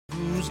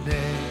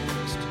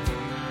next?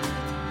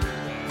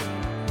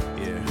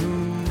 Yeah,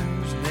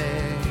 who's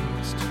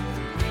next?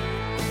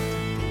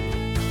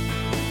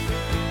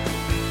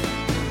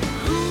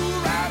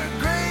 Who'll ride a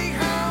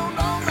greyhound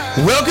all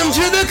night? Welcome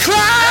to the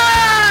climb!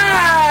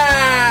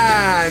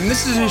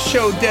 This is a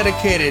show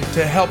dedicated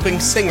to helping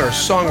singers,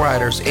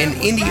 songwriters, and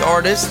indie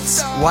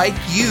artists like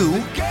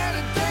you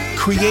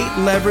create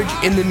leverage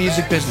in the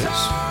music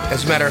business.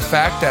 As a matter of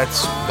fact,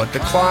 that's what the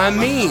climb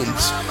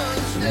means.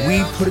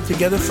 We put it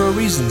together for a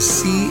reason.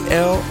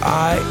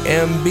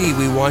 CLIMB.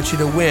 We want you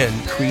to win.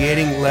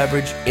 Creating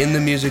leverage in the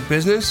music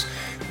business.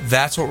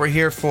 That's what we're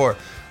here for.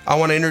 I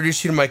want to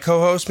introduce you to my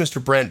co-host,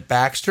 Mr. Brent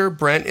Baxter.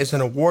 Brent is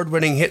an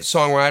award-winning hit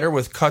songwriter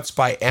with cuts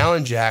by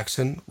Alan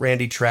Jackson,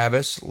 Randy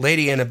Travis,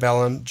 Lady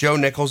Antebellum, Joe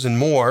Nichols, and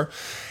more.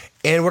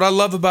 And what I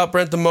love about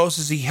Brent the most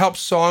is he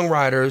helps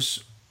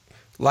songwriters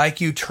like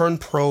you turn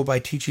pro by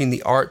teaching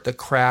the art, the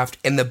craft,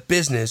 and the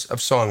business of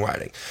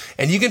songwriting.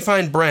 And you can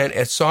find Brent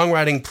at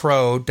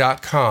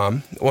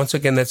songwritingpro.com. Once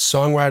again, that's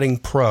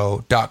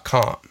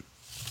songwritingpro.com.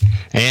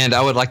 And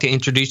I would like to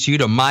introduce you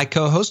to my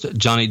co-host,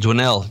 Johnny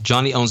Dwinell.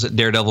 Johnny owns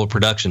Daredevil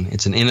Production.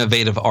 It's an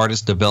innovative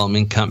artist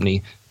development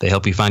company. They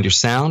help you find your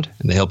sound,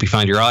 and they help you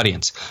find your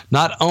audience.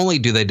 Not only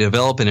do they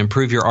develop and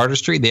improve your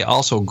artistry, they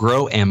also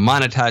grow and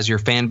monetize your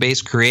fan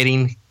base,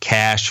 creating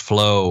cash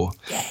flow.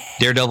 Yeah.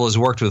 Daredevil has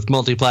worked with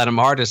multi-platinum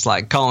artists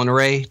like Colin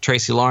Ray,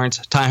 Tracy Lawrence,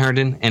 Ty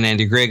Herndon, and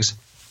Andy Griggs,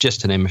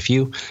 just to name a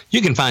few.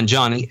 You can find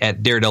Johnny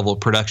at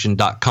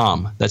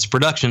daredevilproduction.com. That's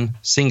production,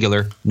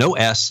 singular, no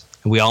S.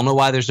 And we all know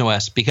why there's no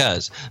S,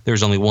 because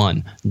there's only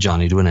one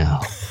Johnny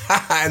Dwinell.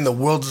 And the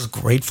world is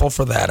grateful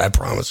for that, I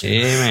promise you.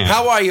 Amen.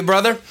 How are you,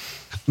 brother?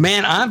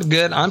 Man, I'm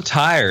good. I'm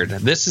tired.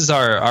 This is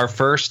our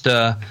first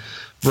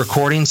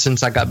recording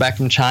since I got back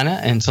from China.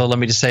 And so let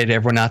me just say to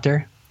everyone out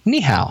there, ni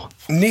hao.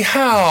 Ni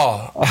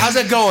hao. How's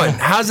that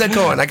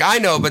going? Like, I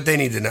know, but they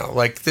need to know.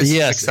 Like, this is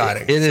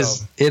exciting.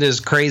 It is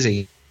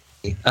crazy.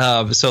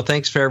 So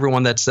thanks for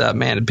everyone that's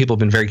people have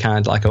been very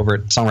kind, like over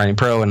at Songwriting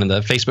Pro and in the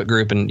Facebook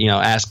group, and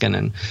asking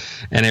and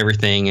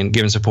everything and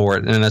giving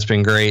support, and that's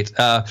been great.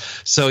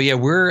 So yeah,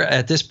 we're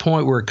at this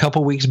point, we're a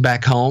couple weeks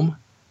back home,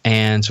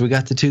 and so we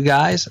got the two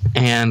guys,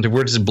 and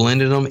we're just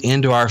blending them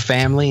into our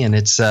family, and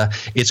it's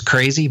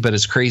crazy, but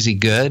it's crazy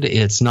good.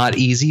 It's not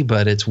easy,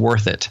 but it's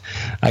worth it,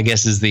 I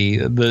guess, is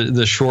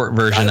the short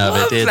version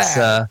of it. It's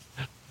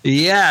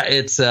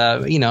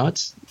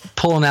it's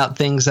pulling out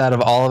things out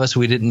of all of us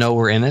we didn't know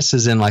were in us,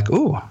 as in like,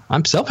 ooh,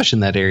 I'm selfish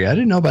in that area. I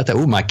didn't know about that.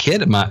 Ooh, my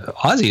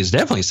Ozzy is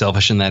definitely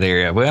selfish in that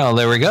area. Well,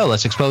 there we go.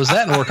 Let's expose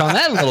that and work on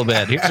that a little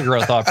bit. Here's a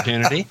growth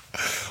opportunity.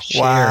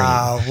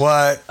 Wow,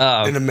 what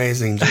an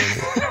amazing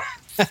journey.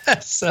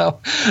 So,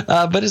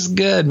 but it's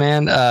good,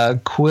 man.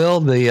 Quill,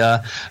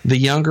 the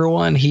younger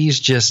one, he's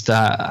just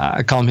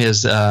I call him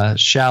his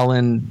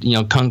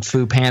Shaolin, Kung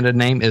Fu Panda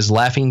name is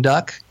Laughing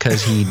Duck,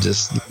 because he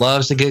just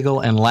loves to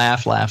giggle and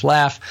laugh.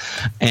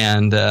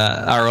 And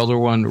our older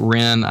one,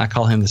 Ren, I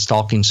call him the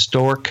Stalking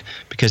Stork,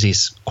 because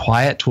he's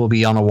quiet. We'll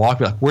be on a walk,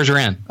 be like, "Where's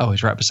Ren?" Oh,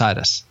 he's right beside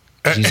us.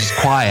 He's just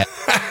quiet.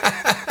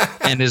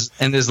 And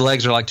his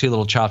legs are like two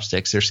little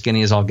chopsticks. They're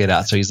skinny as all get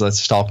out. So he's a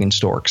stalking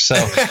stork. So,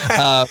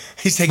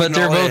 he's taking but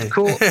they're both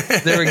cool.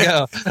 There we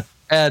go.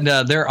 And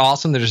they're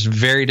awesome. They're just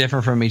very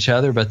different from each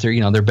other, but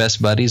they're best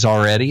buddies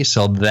already.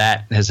 So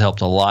that has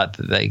helped a lot.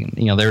 That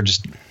they're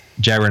just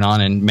jabbering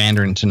on in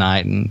Mandarin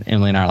tonight, and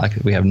Emily and I are like,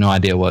 we have no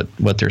idea what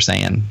they're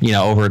saying.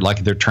 Over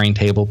like their train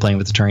table, playing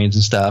with the trains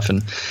and stuff.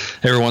 And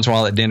every once in a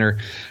while at dinner,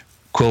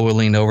 Quill would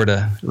lean over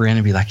to Ren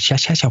and be like,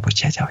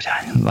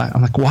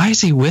 I'm like, why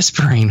is he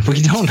whispering?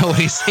 We don't know what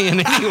he's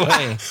saying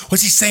anyway.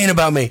 What's he saying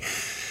about me?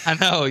 I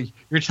know.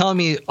 You're telling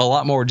me a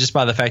lot more just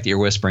by the fact that you're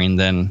whispering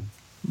than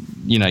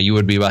you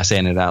would be by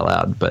saying it out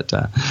loud. But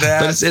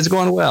it's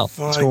going well.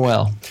 Fun. It's going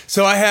well.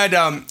 So I had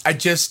I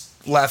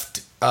just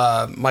left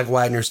Mike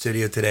Wagner's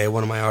studio today.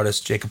 One of my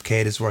artists, Jacob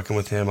Cade, is working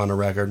with him on a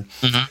record.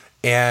 Mm-hmm.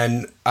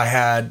 And I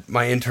had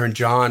my intern,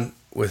 John,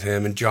 with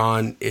him, and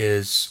John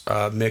is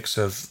a mix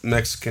of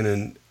Mexican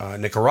and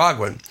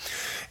Nicaraguan,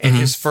 and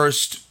his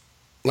first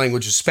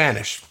language is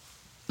Spanish.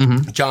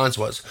 John's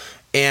was,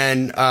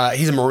 and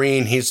he's a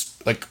Marine. He's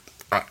like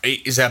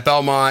he's at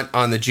Belmont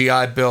on the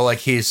GI Bill. Like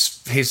he's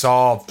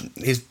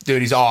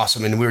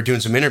awesome. And we were doing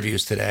some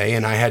interviews today,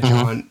 and I had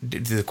John do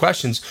the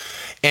questions,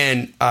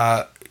 and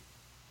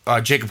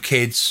Jacob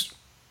Cade's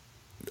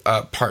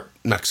part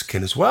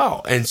Mexican as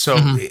well. And so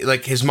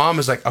like his mom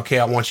is like, okay,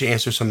 I want you to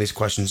answer some of these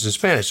questions in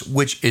Spanish,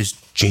 which is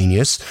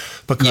genius,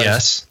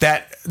 because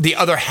that the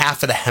other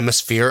half of the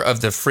hemisphere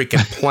of the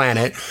freaking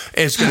planet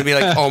is going to be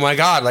like, oh my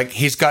God, like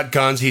he's got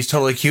guns, he's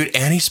totally cute,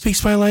 and he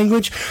speaks my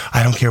language.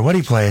 I don't care what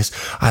he plays.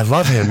 I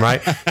love him,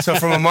 right? So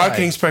from a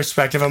marketing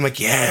perspective, I'm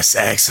like, yes,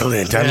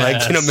 excellent. I'm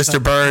like,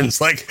 Mr.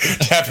 Burns, like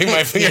tapping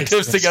my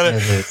fingertips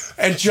together.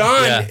 And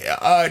John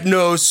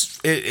knows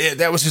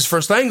that was his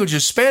first language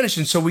is Spanish.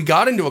 And so we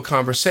got into a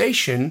conversation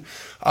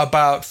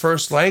about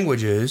first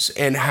languages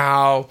and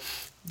how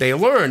they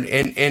learn.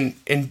 And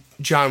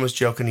John was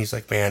joking. He's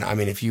like, man, I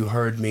mean, if you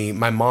heard me,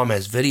 my mom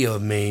has video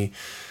of me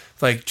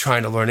like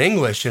trying to learn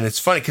English. And it's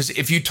funny because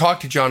if you talk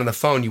to John on the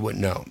phone, you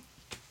wouldn't know.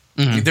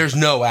 There's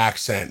no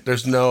accent.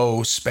 There's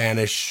no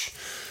Spanish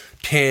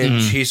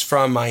tinge. He's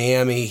from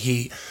Miami.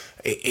 He's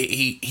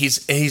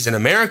an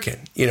American,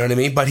 you know what I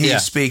mean? But he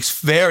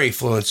speaks very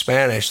fluent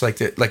Spanish, like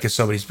it's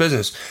somebody's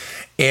business.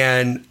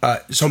 And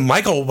so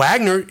Michael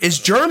Wagner is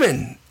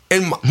German.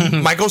 And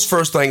Michael's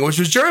first language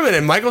was German.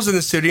 And Michael's in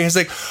the studio and he's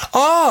like,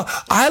 "Oh,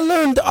 I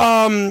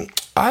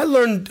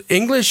learned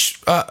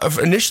English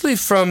initially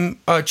from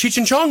Cheech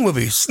and Chong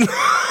movies." And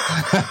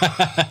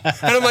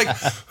I'm like,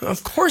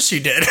 "Of course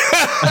you did."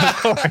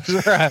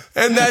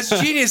 And that's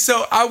genius.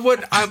 So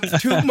I'm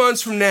 2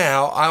 months from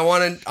now, I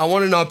want an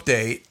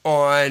update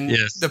on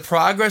the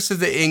progress of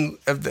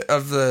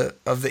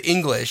the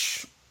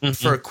English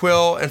for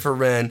Quill and for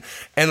Ren,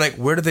 and like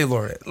where did they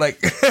learn it?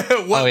 Like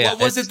what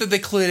was it that they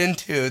clued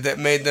into that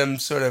made them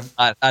sort of?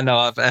 I know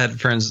I've had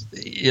friends.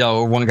 You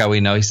know, one guy we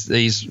know,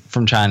 he's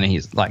from China.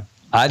 He's like,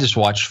 I just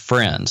watch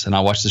Friends, and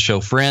I watch the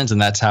show Friends,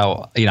 and that's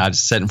how, you know, I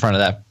just sit in front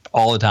of that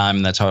all the time,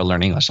 and that's how I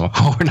learn English. I'm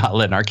like, we're not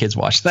letting our kids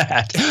watch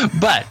that.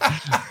 But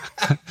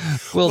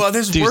well,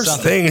 there's worse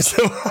things.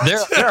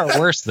 There are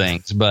worse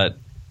things, but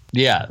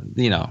yeah,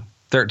 you know,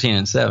 13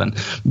 and 7.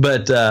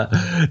 But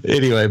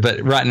anyway,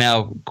 but right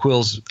now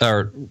Quill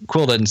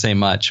doesn't say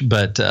much,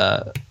 but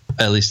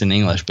at least in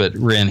English. But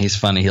Ren, he's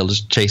funny. He'll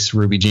just chase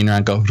Ruby Jean around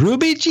and go,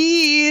 "Ruby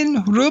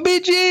Jean,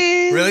 Ruby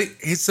Jean." Really?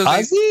 He's so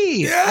Ozzy,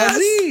 yes!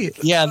 Ozzy.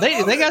 Yeah,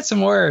 they got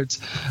some words.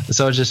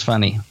 So it's just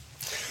funny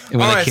when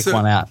they kick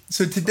one out.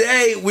 So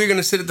today we're going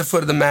to sit at the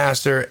foot of the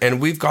master,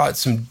 and we've got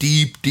some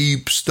deep,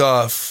 deep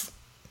stuff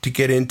to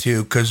get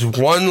into, because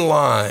one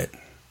line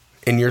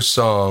in your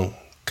song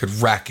could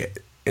wreck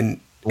it.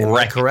 Am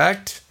I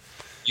correct?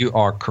 You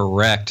are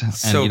correct. And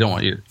so you don't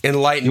want your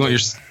enlighten. You want your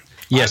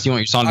you want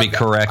your song to be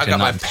correct. I got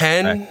my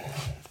pen.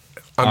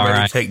 I'm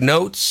ready to take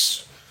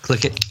notes.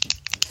 Click it.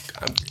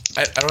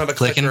 I don't have a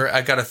clicker.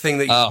 I got a thing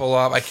that you pull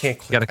off. I can't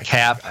click. You got a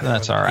cap.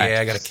 That's all right.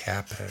 Yeah, I got a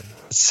cap pen.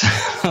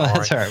 That's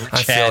all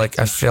right.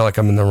 I feel like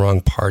I'm in the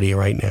wrong party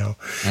right now.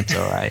 That's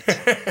all right.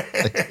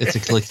 It's a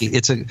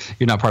clicky.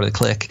 You're not part of the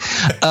clique.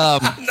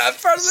 Not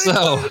part of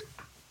the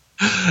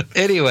clique.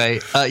 Anyway,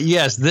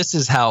 yes, this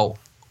is how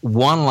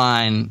one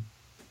line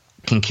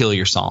can kill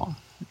your song,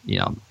 you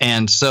know.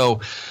 And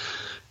so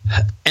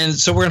we're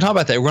going to talk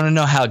about that. We're going to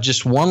know how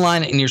just one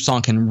line in your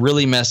song can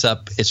really mess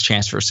up its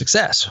chance for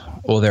success.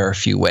 Well, there are a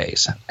few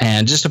ways.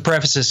 And just to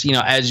preface this, you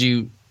know, as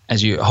you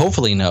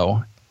hopefully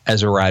know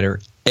as a writer,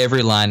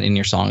 every line in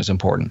your song is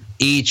important.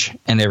 Each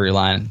and every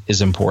line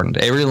is important.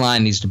 Every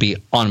line needs to be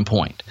on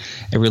point.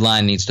 Every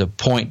line needs to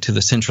point to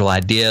the central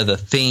idea, the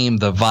theme,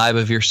 the vibe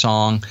of your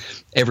song.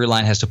 Every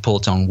line has to pull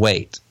its own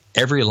weight.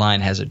 Every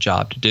line has a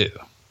job to do,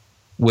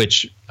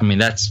 which, I mean,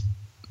 that's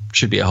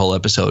should be a whole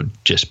episode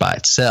just by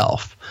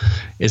itself.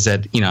 Is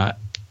that, you know,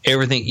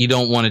 everything, you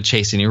don't want to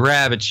chase any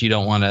rabbits. You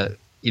don't want to,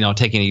 you know,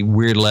 take any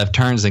weird left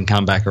turns and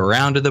come back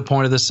around to the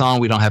point of the song.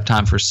 We don't have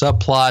time for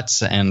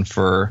subplots and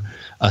for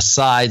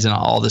asides and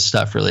all this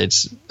stuff, really.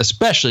 It's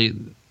especially,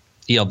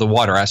 you know, the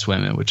water I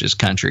swim in, which is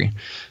country.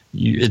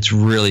 It's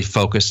really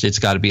focused. It's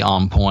got to be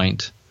on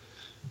point.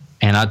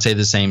 And I'd say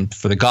the same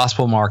for the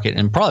gospel market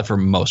and probably for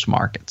most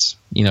markets.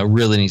 You know,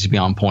 really needs to be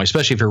on point,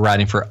 especially if you're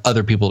writing for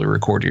other people to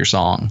record your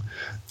song.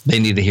 They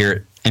need to hear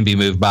it and be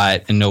moved by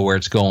it and know where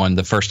it's going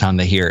the first time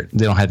they hear it.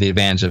 They don't have the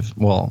advantage of,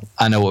 well,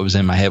 I know what was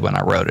in my head when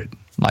I wrote it.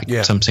 Like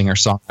some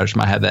singer-songwriters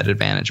might have that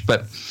advantage.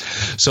 But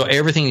so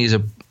everything needs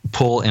to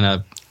pull in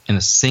a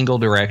single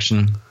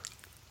direction.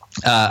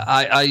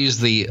 I use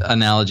the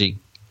analogy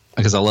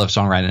because I love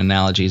songwriting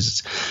analogies.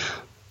 It's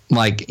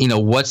like, you know,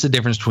 what's the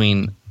difference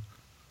between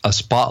a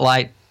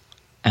spotlight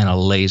and a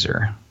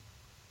laser?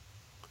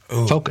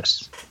 Ooh.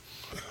 Focus.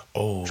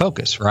 Oh,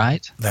 focus,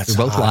 right? That's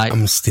both light. I'm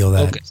gonna steal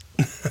that. Focus.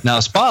 Now,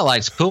 a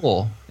spotlight's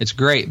cool. It's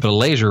great, but a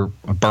laser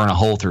will burn a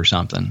hole through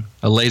something.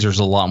 A laser's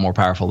a lot more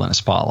powerful than a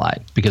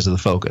spotlight because of the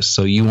focus.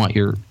 So you want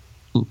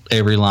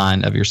every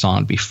line of your song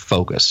to be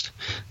focused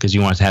because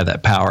you want it to have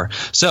that power.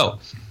 So,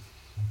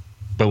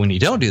 but when you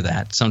don't do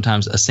that,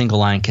 sometimes a single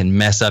line can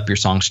mess up your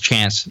song's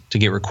chance to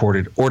get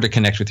recorded or to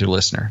connect with your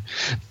listener.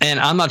 And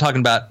I'm not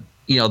talking about,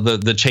 you know,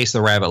 the chase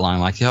the rabbit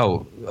line, like,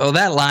 oh,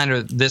 that line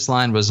or this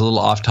line was a little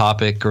off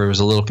topic or it was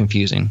a little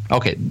confusing.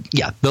 Okay,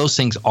 yeah, those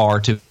things are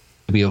to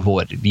be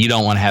avoided. You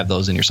don't want to have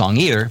those in your song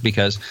either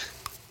because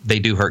they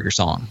do hurt your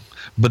song.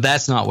 But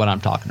that's not what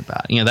I'm talking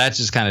about. You know, that's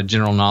just kind of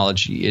general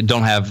knowledge. You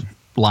don't have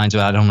lines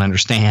that I don't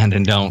understand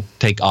and don't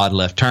take odd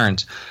left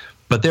turns.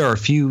 But there are a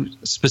few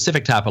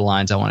specific type of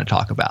lines I want to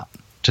talk about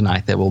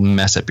tonight that will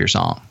mess up your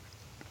song.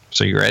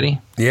 So you ready?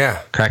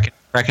 Yeah.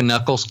 Cracking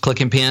knuckles,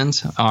 clicking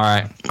pins. All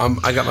right.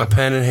 I got my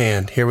pen in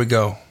hand. Here we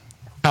go.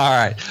 All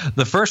right.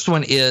 The first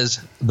one is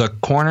the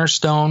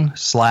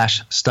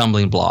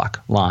cornerstone/stumbling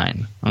block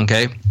line.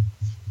 Okay.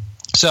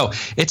 So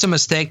it's a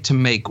mistake to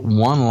make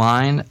one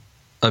line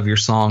of your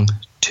song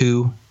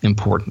too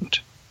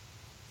important.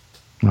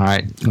 All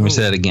right. Let me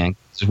say that again.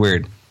 It's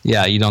weird.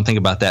 Yeah, you don't think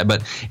about that,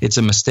 but it's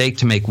a mistake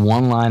to make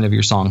one line of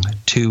your song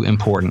too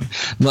important.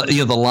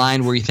 The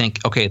line where you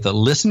think, okay, if the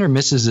listener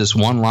misses this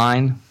one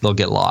line, they'll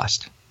get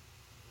lost.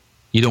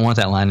 You don't want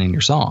that line in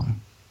your song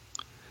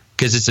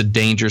because it's a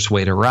dangerous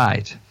way to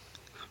write.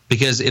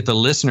 Because if the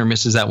listener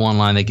misses that one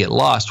line, they get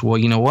lost. Well,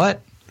 you know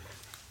what?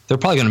 They're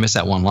probably going to miss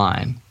that one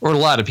line, or a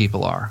lot of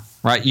people are,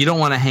 right? You don't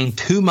want to hang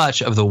too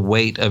much of the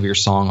weight of your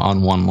song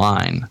on one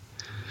line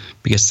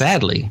because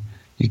sadly,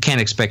 you can't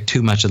expect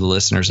too much of the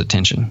listener's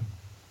attention.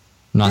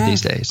 Not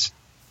these days.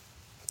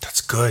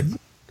 That's good.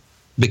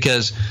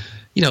 Because,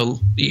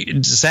 the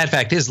sad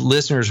fact is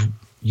listeners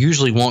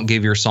usually won't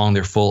give your song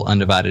their full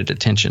undivided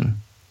attention,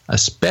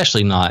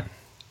 especially not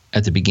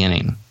at the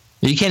beginning.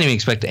 You can't even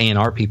expect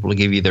A&R people to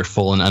give you their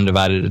full and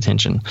undivided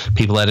attention.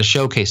 People at a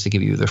showcase to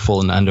give you their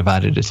full and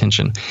undivided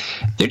attention.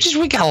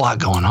 We got a lot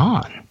going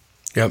on.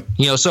 Yep.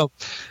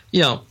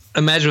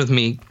 Imagine with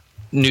me,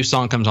 new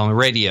song comes on the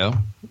radio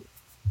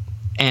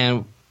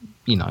and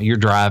you're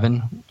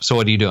driving. So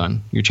what are you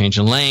doing? You're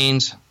changing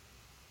lanes.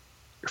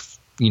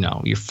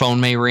 Your phone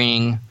may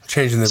ring.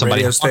 Changing the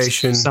radio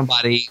station.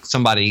 Somebody,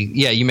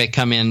 you may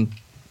come in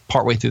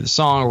partway through the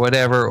song or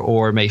whatever,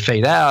 or it may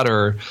fade out,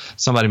 or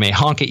somebody may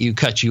honk at you,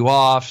 cut you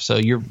off. So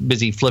you're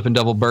busy flipping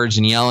double birds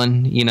and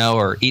yelling,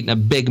 or eating a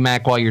Big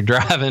Mac while you're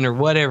driving or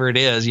whatever it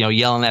is,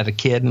 yelling at a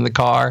kid in the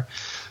car.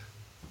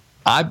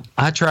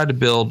 I try to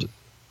build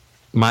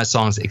my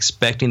songs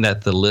expecting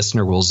that the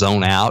listener will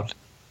zone out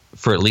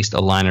for at least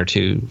a line or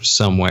two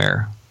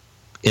somewhere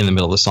in the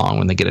middle of the song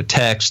when they get a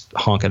text,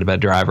 honk at a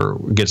bad driver,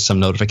 or get some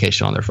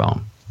notification on their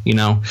phone.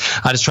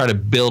 I just try to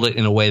build it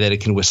in a way that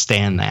it can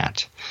withstand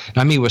that. And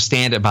I mean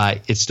withstand it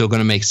by it's still going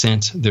to make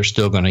sense. They're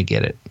still going to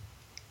get it.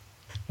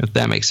 If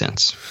that makes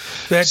sense.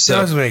 That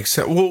does make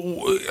sense.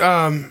 Well,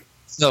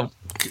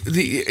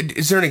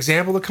 is there an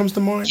example that comes to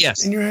mind?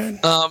 Yes. In your head?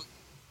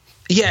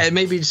 Yeah, it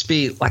maybe just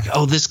be like,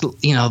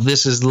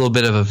 this is a little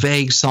bit of a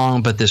vague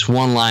song, but this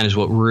one line is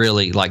what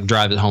really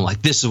drives it home.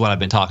 Like, this is what I've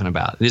been talking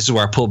about. This is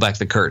where I pull back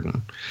the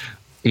curtain.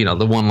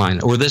 The one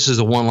line, or this is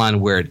the one line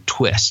where it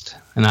twists,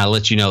 and I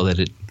let you know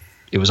that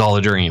it was all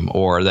a dream,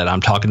 or that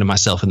I'm talking to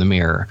myself in the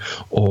mirror,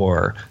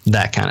 or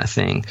that kind of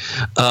thing.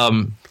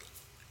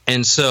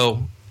 And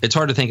so it's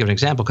hard to think of an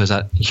example because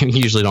you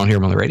usually don't hear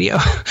them on the radio,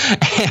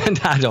 and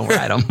I don't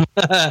write them,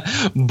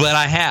 but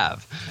I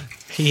have.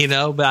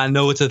 But I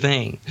know it's a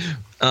thing.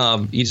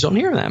 You just don't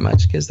hear them that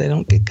much because they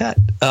don't get cut.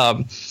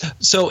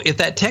 So if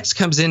that text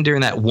comes in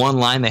during that one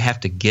line they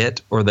have to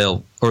get, or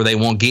they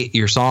won't get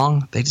your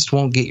song, they just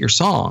won't get your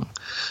song.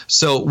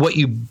 So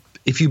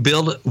if you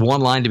build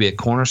one line to be a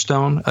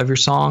cornerstone of your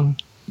song,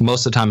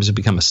 most of the time it's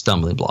become a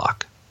stumbling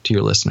block to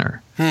your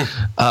listener.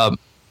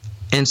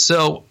 And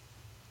so,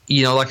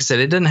 like I said,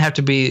 it doesn't have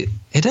to be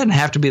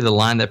the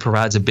line that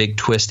provides a big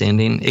twist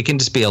ending. It can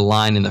just be a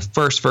line in the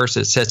first verse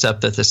that sets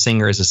up that the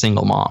singer is a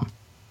single mom.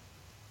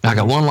 I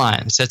got one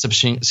line sets up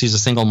she's a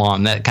single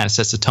mom. That kind of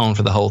sets the tone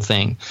for the whole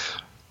thing.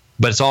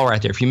 But it's all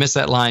right there. If you miss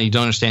that line, you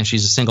don't understand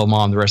she's a single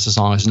mom, the rest of the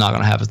song is not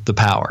going to have the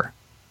power.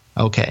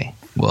 Okay,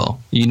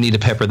 well, you need to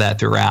pepper that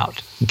throughout.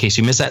 In case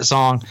you miss that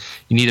song,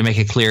 you need to make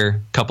it clear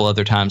a couple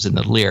other times in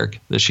the lyric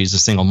that she's a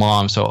single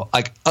mom. So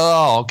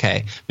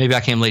okay, maybe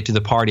I came late to the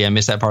party. I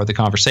missed that part of the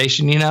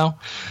conversation,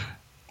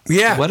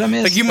 Yeah. What I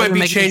missed? You might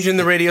be changing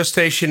the radio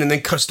station and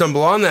then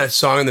stumble on that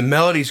song and the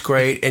melody's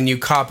great and you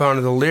cop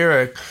onto the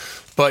lyric.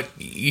 But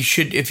you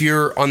should, if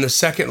you're on the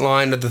second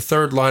line or the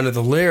third line of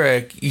the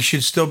lyric, you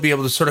should still be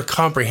able to sort of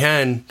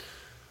comprehend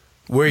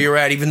where you're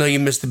at, even though you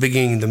missed the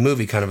beginning of the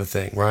movie, kind of a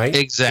thing, right?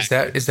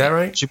 Exactly. Is that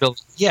right? You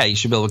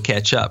should be able to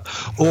catch up.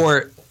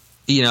 Or,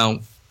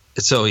 the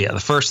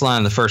first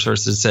line, the first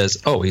verse, it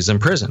says, oh, he's in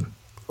prison.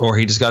 Or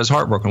he just got his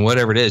heart broken,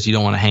 whatever it is. You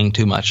don't want to hang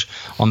too much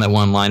on that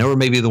one line. Or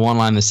maybe the one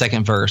line in the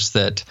second verse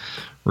that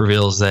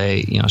reveals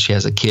she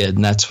has a kid,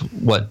 and that's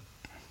what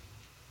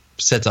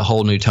sets a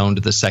whole new tone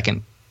to the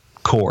second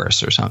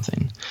chorus or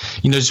something.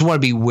 Just want to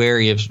be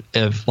wary of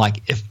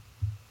if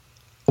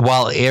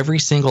while every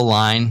single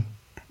line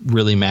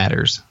really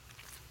matters,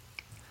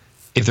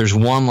 if there's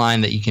one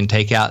line that you can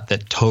take out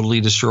that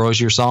totally destroys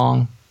your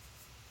song,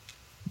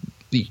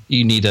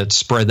 you need to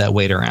spread that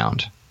weight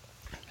around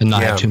and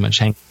not have too much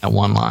hanging at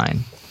one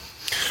line.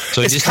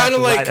 So it's kind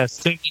of like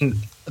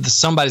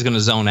somebody's going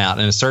to zone out,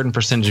 and a certain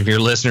percentage of your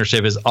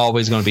listenership is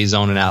always going to be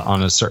zoning out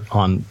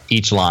on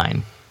each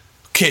line.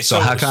 Okay, so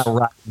how can I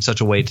write in such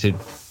a way to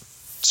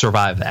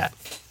survive that?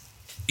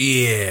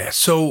 Yeah.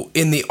 So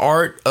in the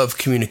art of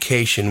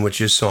communication,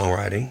 which is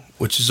songwriting,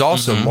 which is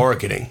also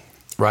marketing,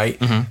 right?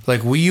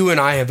 Like you and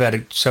I have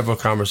had several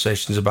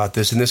conversations about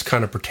this, and this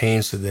kind of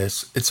pertains to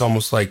this. It's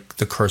almost like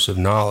the curse of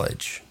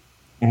knowledge,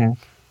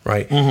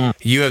 right?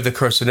 You have the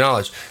curse of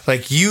knowledge.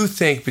 Like you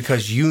think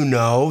because you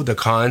know the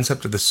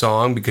concept of the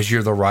song, because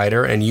you're the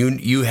writer, and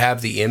you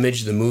have the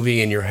image, the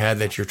movie in your head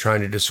that you're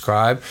trying to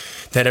describe,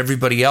 that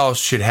everybody else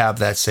should have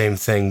that same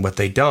thing, but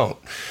they don't.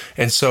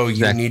 And so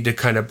you need to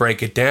kind of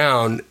break it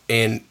down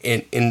in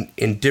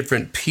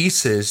different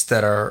pieces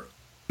that are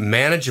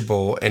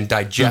manageable and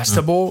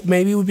digestible,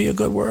 maybe would be a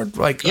good word,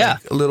 like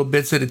little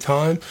bits at a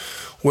time.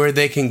 where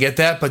they can get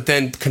that, but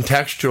then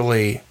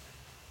contextually,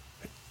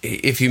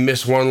 if you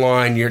miss one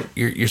line,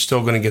 you're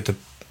still going to get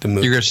the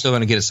movie. You're still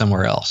going to get it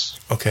somewhere else.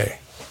 Okay,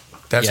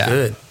 that's Yeah.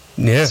 good.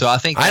 Yeah. So I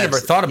think I never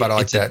thought about it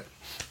like that.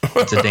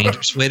 It's a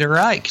dangerous way to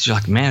write because you're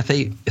like, man,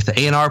 if the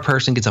A&R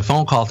person gets a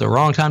phone call at the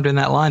wrong time during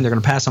that line, they're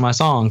going to pass on my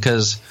song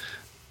because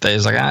they're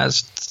like, I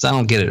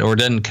don't get it, or it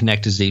doesn't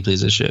connect as deeply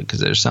as it should because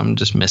there's something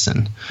just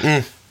missing.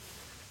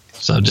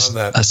 So just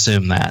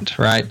assume that,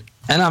 right?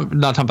 And I'm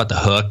not talking about the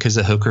hook because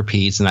the hook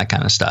repeats and that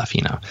kind of stuff,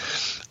 you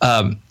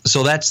know.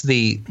 So that's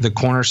the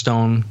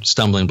cornerstone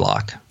stumbling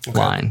block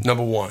line.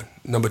 Number one.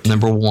 Number two.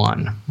 Number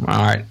one. All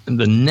right.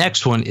 The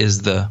next one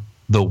is the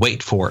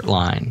wait for it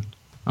line.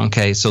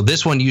 Okay. So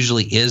this one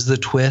usually is the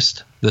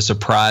twist, the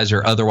surprise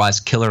or otherwise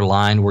killer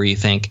line where you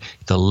think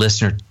the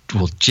listener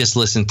will just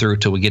listen through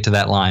till we get to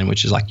that line,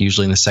 which is like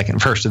usually in the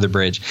second verse of the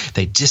bridge.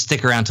 They just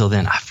stick around till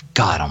then. I've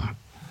got them.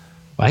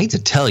 Well, I hate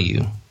to tell you,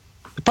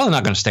 they're probably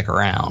not going to stick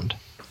around.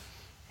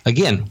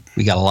 Again,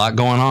 we got a lot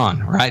going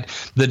on, right?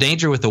 The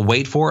danger with the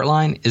wait for it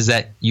line is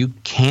that you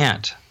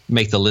can't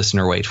make the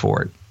listener wait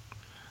for it.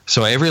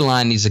 So every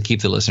line needs to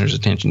keep the listener's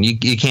attention.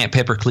 You can't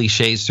pepper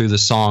cliches through the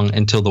song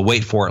until the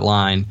wait for it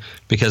line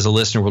because the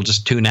listener will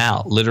just tune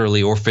out,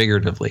 literally or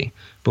figuratively,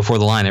 before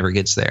the line ever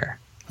gets there.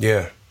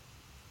 Yeah.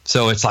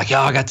 So it's like, oh,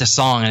 I got this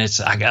song, and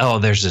it's like, oh,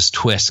 there's this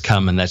twist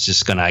coming that's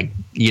just going to,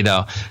 you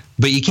know.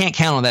 But you can't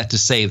count on that to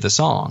save the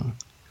song.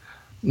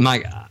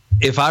 Like,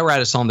 if I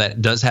write a song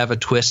that does have a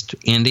twist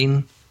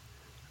ending,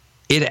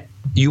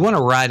 you want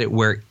to write it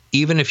where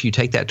even if you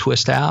take that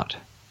twist out,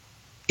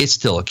 it's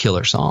still a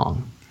killer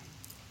song.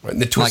 Right,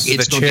 the twist like,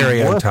 is the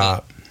cherry on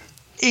top.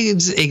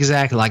 It's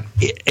exactly. Like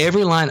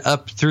every line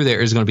up through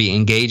there is going to be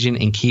engaging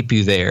and keep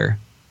you there.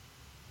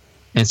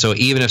 And so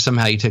even if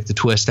somehow you took the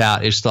twist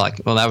out, it's still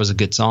like, well, that was a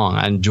good song.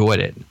 I enjoyed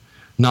it.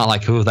 Not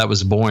like, oh, that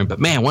was boring. But,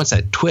 man, once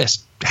that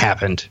twist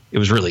happened, it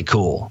was really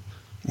cool.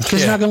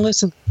 Because you're not going to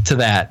listen to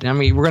that. I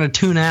mean, we're going to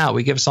tune out.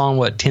 We give a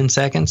song, 10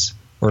 seconds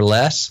or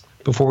less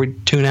before we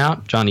tune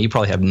out? Johnny, you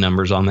probably have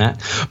numbers on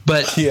that.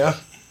 But yeah.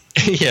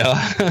 Yeah.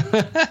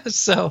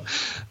 So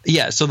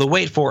the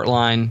wait for it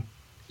line,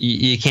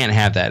 you can't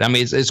have that. I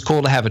mean, it's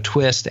cool to have a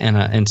twist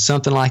and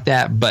something like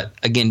that. But,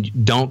 again,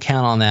 don't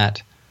count on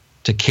that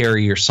to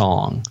carry your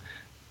song.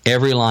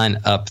 Every line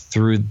up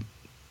through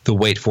the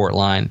wait for it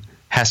line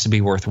has to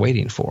be worth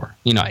waiting for.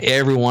 You know,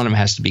 every one of them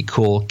has to be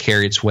cool,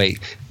 carry its weight,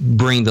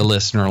 bring the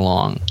listener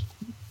along.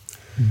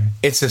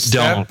 It's a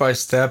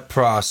step-by-step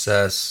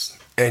process,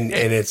 and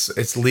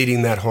it's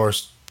leading that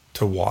horse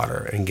to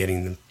water and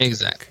getting them.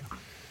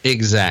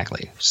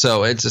 Exactly.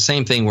 So it's the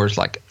same thing where it's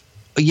like,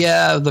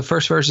 yeah, the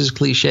first verse is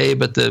cliche,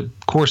 but the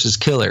chorus is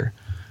killer.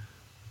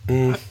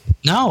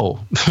 No.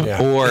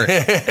 Yeah. Or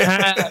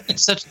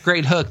it's such a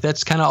great hook.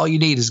 That's kind of all you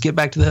need is get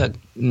back to the hook.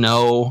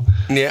 No.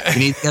 Yeah. You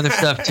need the other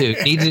stuff too.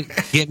 You need to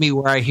get me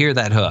where I hear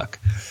that hook.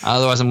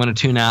 Otherwise, I'm going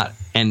to tune out.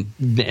 And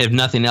if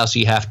nothing else,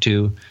 you have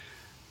to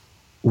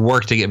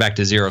work to get back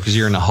to zero because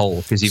you're in a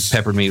hole because you've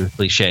peppered me with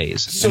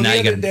cliches. So and the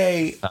other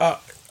day, the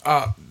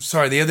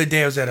other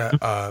day I was at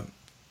a.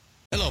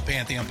 Hello,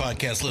 Pantheon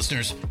Podcast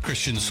listeners.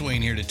 Christian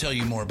Swain here to tell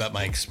you more about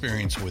my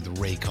experience with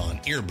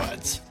Raycon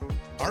earbuds.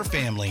 Our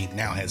family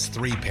now has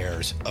 3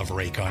 pairs of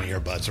Raycon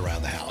earbuds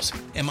around the house,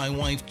 and my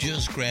wife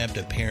just grabbed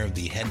a pair of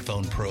the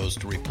Headphone Pros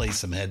to replace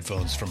some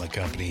headphones from a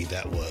company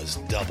that was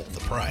double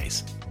the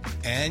price.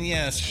 And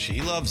yes,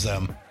 she loves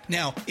them.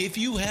 Now, if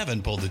you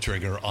haven't pulled the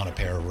trigger on a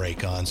pair of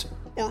Raycons,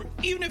 or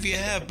even if you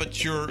have,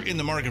 but you're in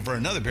the market for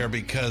another pair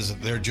because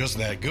they're just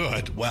that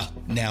good, well,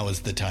 now is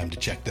the time to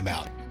check them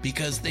out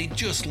because they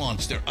just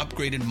launched their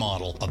upgraded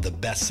model of the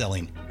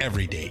best-selling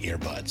everyday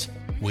earbuds.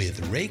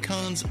 With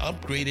Raycon's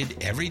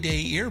upgraded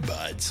everyday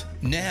earbuds,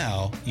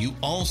 now you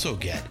also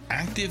get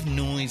active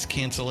noise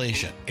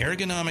cancellation,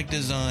 ergonomic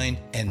design,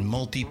 and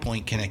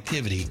multi-point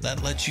connectivity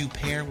that lets you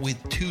pair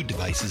with 2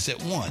 devices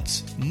at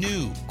once.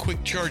 New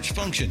quick charge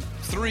function,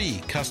 3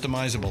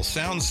 customizable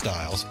sound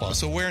styles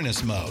plus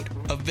awareness mode.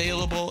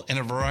 Available in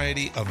a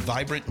variety of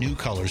vibrant new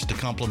colors to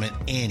complement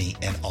any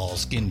and all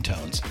skin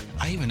tones.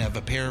 I even have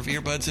a pair of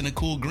earbuds in a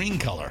cool green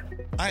color.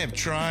 I have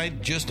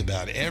tried just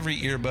about every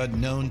earbud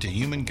known to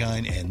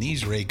humankind, and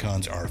these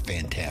Raycons are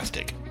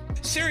fantastic.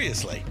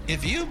 Seriously,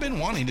 if you've been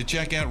wanting to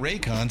check out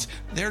Raycons,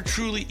 there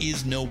truly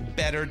is no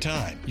better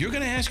time. You're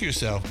going to ask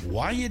yourself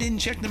why you didn't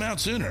check them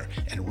out sooner,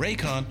 and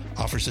Raycon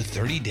offers a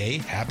 30-day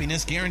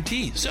happiness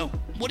guarantee. So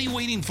what are you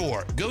waiting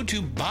for? Go to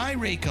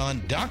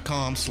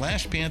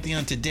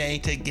buyraycon.com/Pantheon today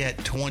to get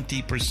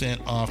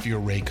 20% off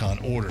your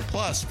Raycon order,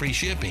 plus free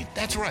shipping.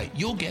 That's right,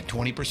 you'll get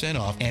 20%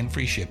 off and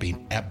free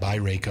shipping at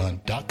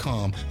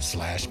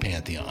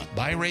buyraycon.com/Pantheon.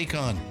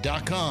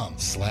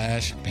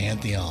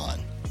 buyraycon.com/Pantheon.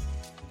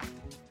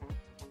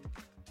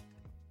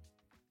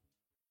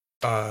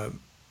 A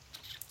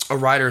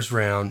writer's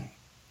round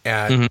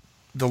at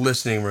the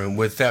listening room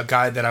with that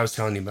guy that I was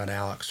telling you about,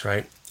 Alex,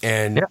 right?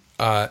 And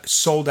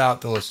sold out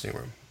the listening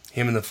room,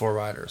 him and the 4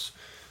 writers.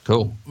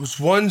 Cool. It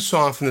was one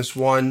song from this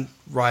one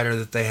writer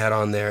that they had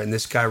on there, and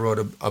this guy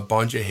wrote a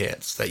bunch of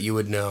hits that you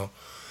would know.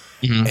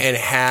 and it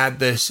had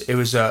this. It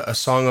was a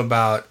song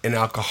about an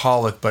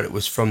alcoholic, but it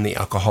was from the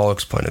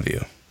alcoholic's point of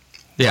view.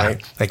 Yeah.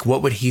 Right? Like,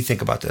 what would he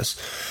think about this?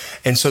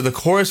 And so the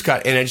chorus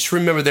got, and I just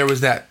remember there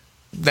was that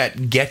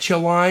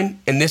getcha line,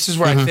 and this is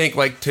where I think,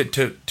 like,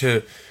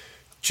 to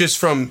just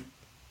from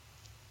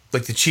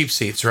like the cheap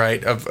seats,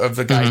 right, of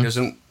the guy who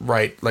doesn't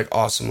write like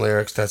awesome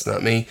lyrics. That's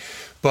not me,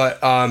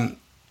 but that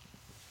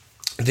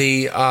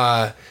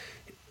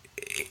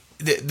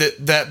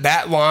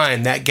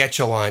line, that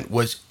getcha line,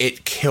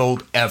 it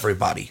killed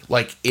everybody,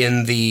 like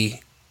in the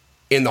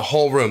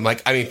whole room.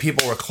 Like, I mean,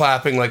 people were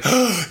clapping, like,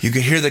 you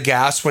could hear the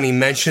gas when he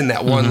mentioned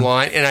that one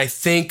line. And I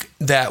think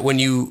that when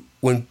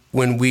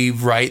we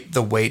write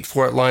the wait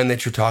for it line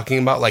that you're talking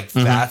about, like,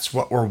 that's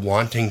what we're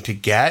wanting to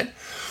get.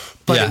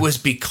 But it was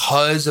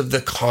because of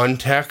the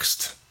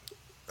context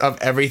of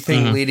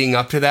everything leading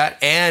up to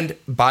that. And,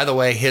 by the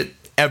way, hit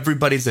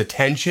everybody's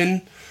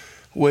attention.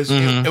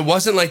 It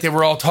wasn't like they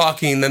were all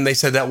talking and then they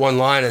said that one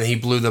line and he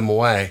blew them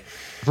away.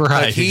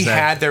 Right. Like, he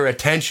had their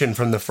attention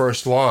from the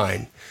first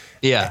line.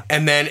 Yeah.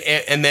 And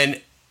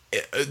then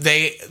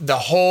the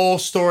whole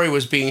story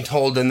was being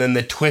told, and then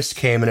the twist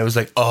came, and it was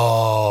like,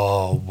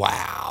 oh,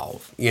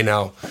 wow. You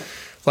know,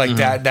 like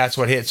that's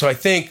what hit. So I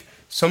think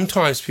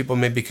sometimes people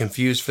may be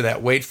confused for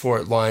that wait for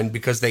it line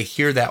because they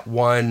hear that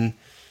one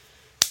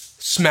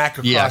smack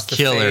across the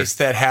face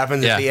that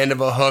happens at the end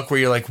of a hook where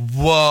you're like,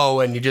 whoa,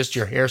 and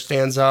your hair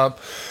stands up,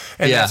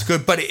 and that's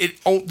good. But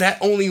that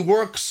only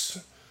works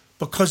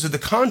because of the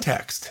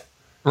context.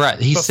 Right.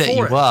 He set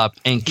you up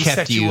and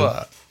kept you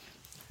up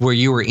where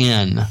you were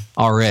in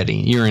already.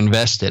 You're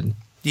invested.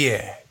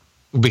 Yeah.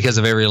 Because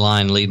of every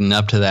line leading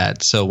up to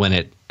that. So when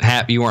it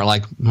happened, you weren't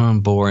like,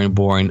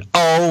 boring.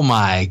 Oh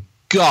my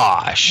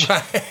gosh.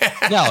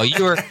 No,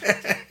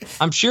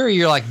 I'm sure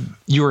you're like,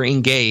 you were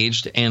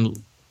engaged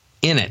and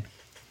in it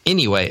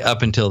anyway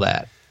up until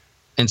that.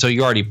 And so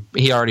he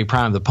already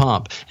primed the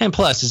pump. And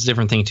plus, it's a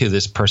different thing too.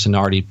 This person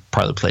already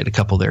probably played a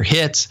couple of their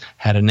hits,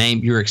 had a name.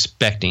 You're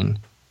expecting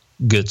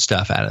good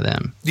stuff out of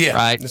them. Yeah.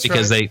 Right?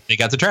 Because they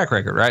got the track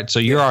record, right? So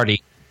you're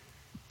already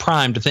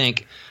primed to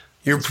think.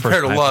 You're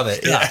prepared to love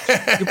it. Yeah.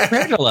 You're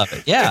prepared to love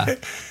it. Yeah.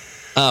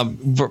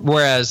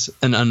 Whereas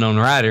an unknown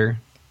rider,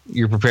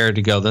 you're prepared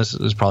to go, this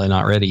is probably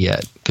not ready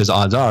yet. Because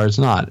odds are it's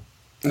not.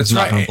 It's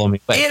not going to blow me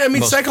away. And I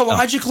mean,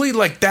 psychologically,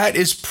 like, that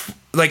is,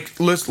 like,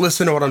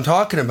 listen to what I'm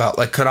talking about.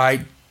 Like, could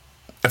I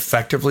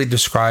effectively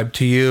describe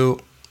to you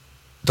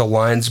the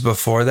lines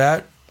before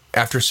that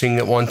after seeing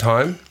it one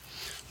time?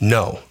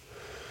 No.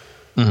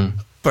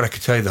 But I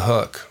could tell you the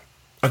hook.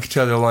 I could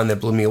tell you the line that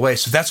blew me away.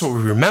 So that's what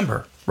we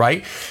remember,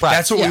 right?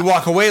 That's what we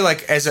walk away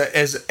like as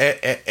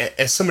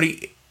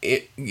somebody,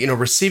 you know,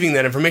 receiving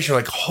that information,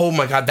 like, oh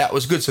my God, that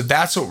was good. So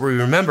that's what we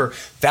remember.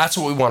 That's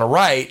what we want to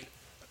write.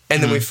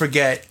 And then we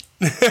forget.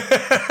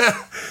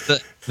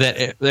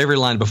 that every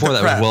line before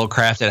that was well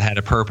crafted, had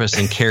a purpose,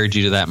 and carried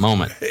you to that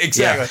moment.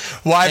 Exactly.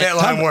 Yeah. Why that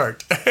line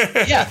worked.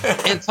 Yeah.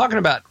 And talking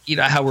about, you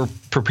know, how we're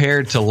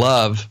prepared to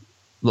love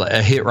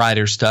a hit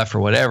writer stuff or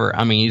whatever.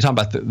 I mean, you talk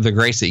about the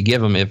grace that you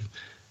give them. If,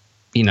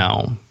 you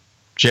know,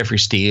 Jeffrey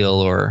Steele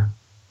or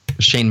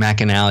Shane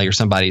McAnally or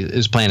somebody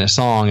is playing a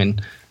song and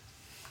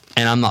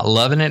I'm not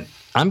loving it,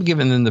 I'm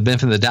giving them the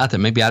benefit of the doubt that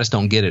maybe I just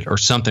don't get it, or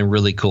something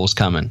really cool is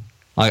coming.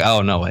 Like,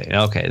 oh, no, wait.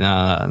 Okay.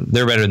 No,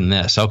 they're better than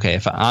this. Okay.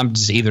 If I'm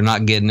just either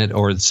not getting it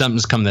or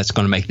something's coming that's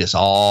going to make this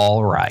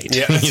all right.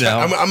 Yeah, you know?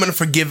 I'm going to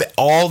forgive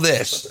all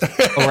this.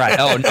 All right.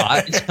 Oh, no,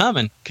 it's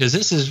coming because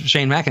this is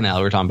Shane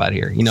McAnally we're talking about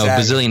here. You know,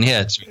 bazillion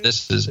hits.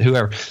 This is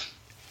whoever.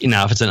 You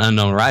know, if it's an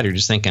unknown writer,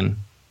 just thinking,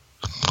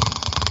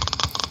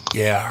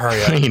 yeah,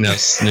 hurry up. You know,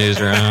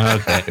 snoozer.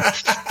 Okay.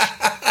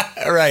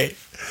 Right.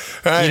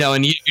 You know,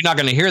 and you're not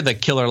going to hear the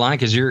killer line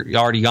because you're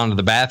already gone to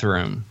the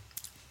bathroom.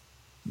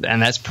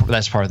 And that's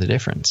part of the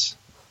difference.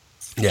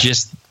 Yeah.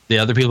 Just the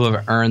other people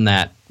have earned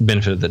that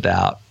benefit of the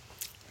doubt,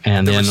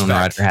 and the unknown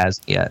writer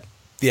hasn't yet.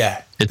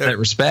 Yeah, it's that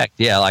respect.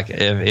 Yeah, like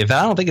if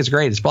I don't think it's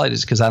great, it's probably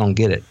just because I don't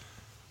get it.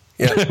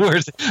 Yeah.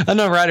 Whereas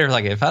unknown writer,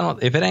 like if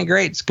it ain't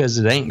great, it's because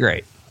it ain't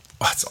great.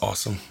 Oh, that's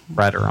awesome.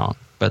 Right or wrong,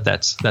 but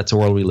that's the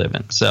world we live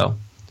in. So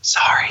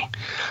sorry.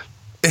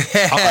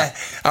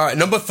 All right,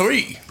 number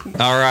 3.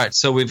 All right,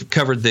 so we've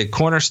covered the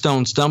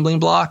cornerstone stumbling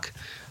block,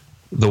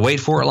 the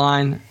wait for it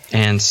line,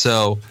 and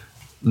so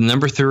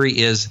number 3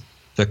 is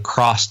the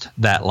crossed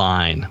that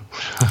line.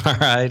 All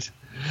right.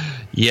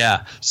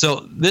 Yeah.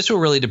 So this will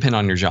really depend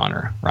on your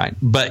genre, right?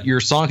 But your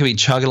song can be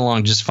chugging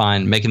along just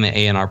fine, making the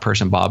A&R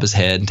person bob his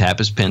head and tap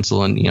his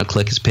pencil and, you know,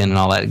 click his pen and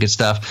all that good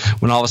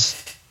stuff. When all of a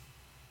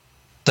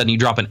sudden you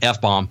drop an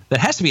F-bomb, that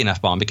has to be an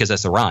F-bomb because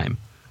that's the rhyme.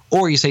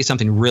 Or you say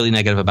something really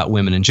negative about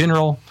women in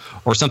general,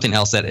 or something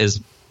else that is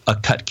a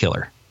cut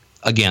killer.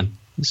 Again,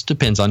 this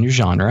depends on your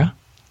genre.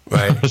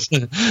 Right.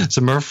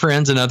 Some of our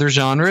friends in other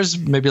genres,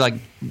 maybe like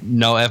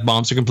no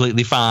F-bombs are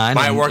completely fine.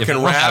 Might work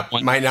in rap,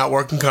 might not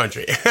work in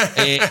country.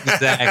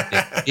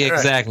 Exactly.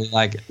 Right.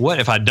 Like, what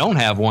if I don't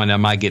have one? I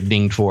might get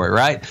dinged for it,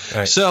 right?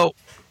 So,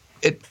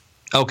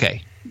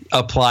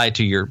 apply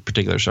to your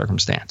particular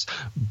circumstance.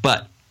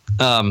 But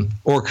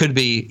Or could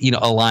be,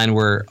 a line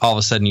where all of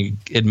a sudden you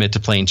admit to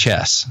playing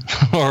chess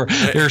or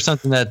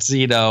something that's,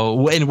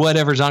 in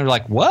whatever genre,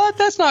 like, what?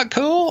 That's not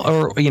cool.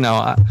 Or,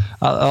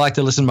 I like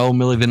to listen to old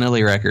Milli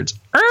Vanilli records.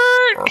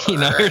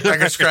 I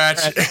can scratch.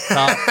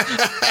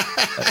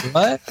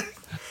 What?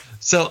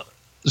 So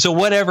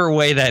whatever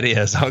way that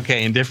is,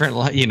 okay, in different,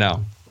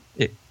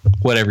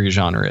 whatever your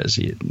genre is,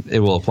 it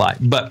will apply.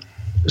 But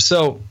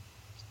so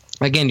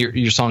again,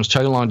 your song's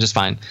chugging along just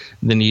fine.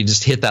 Then you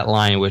just hit that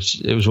line,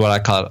 which it was what I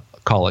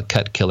call a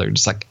cut killer.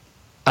 Just like,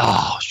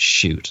 oh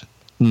shoot,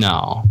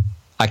 no,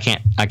 I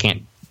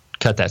can't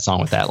cut that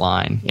song with that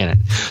line in it.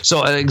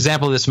 So an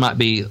example of this might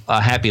be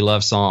a happy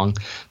love song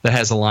that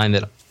has a line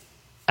that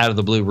out of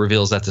the blue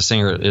reveals that the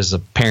singer is a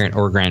parent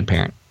or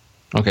grandparent.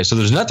 Okay, so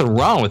there's nothing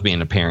wrong with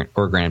being a parent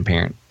or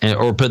grandparent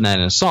or putting that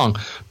in a song,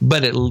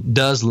 but it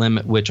does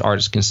limit which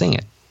artist can sing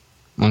it.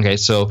 Okay,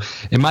 so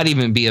it might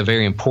even be a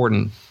very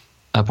important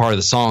part of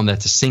the song that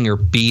the singer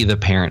be the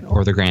parent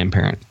or the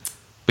grandparent.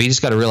 But you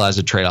just got to realize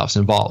the trade-offs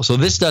involved. So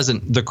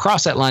the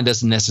cross that line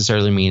doesn't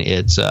necessarily mean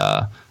it's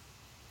a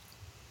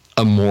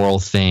moral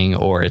thing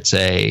or it's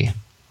a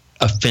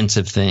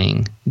offensive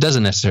thing. It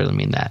doesn't necessarily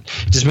mean that.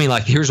 It just means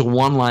like, here's a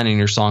one line in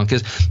your song.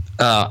 Because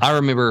I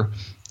remember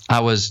I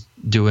was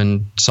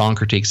doing song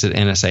critiques at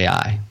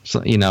NSAI, so,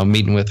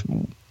 meeting with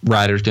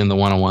writers doing the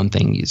one-on-one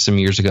thing some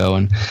years ago,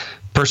 and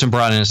person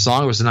brought in a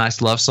song. It was a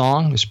nice love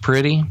song. It was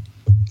pretty.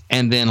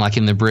 And then like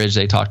in the bridge,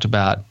 they talked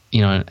about,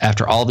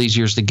 after all these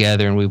years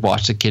together and we've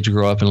watched the kids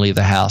grow up and leave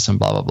the house and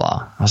blah, blah,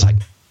 blah. I was like,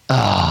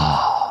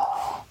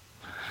 oh,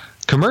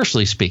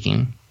 commercially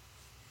speaking,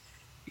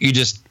 you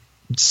just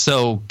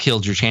so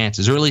killed your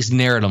chances, or at least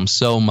narrowed them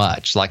so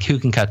much. Like, who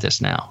can cut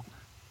this now?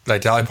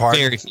 Like Dolly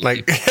Parton?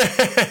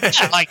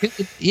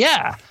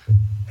 Yeah.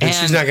 And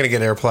she's not going to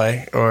get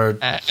airplay,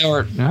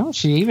 or no,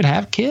 she even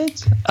have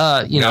kids.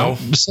 No.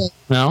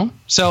 No.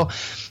 So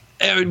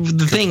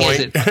the thing is,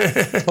 it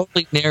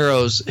totally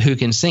narrows who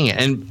can sing it.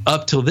 And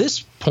up till this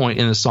point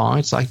in the song,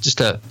 it's like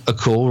just a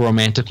cool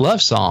romantic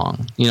love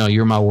song.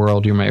 You're my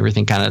world, you're my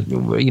everything kind of,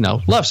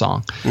 love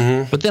song.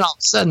 Mm-hmm. But then all of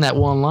a sudden that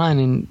one line,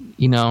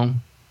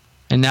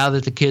 and now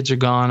that the kids are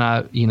gone,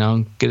 I,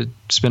 get to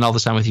spend all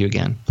this time with you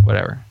again,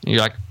 whatever. And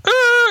you're like,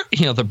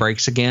 the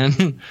brakes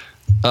again.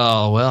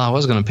 Oh, well, I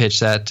was going to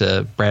pitch that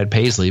to Brad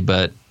Paisley,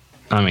 but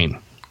I mean,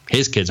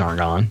 his kids aren't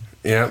gone.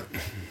 Yeah.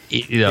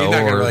 He's not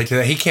going to relate to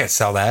that. He can't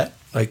sell that.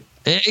 Like,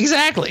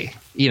 exactly.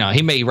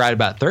 He may write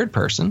about third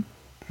person,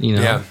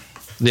 the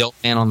old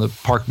man on the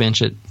park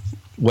bench at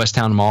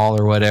Westtown Mall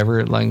or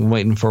whatever, like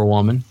waiting for a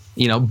woman,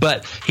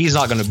 but he's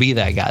not going to be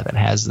that guy that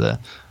has the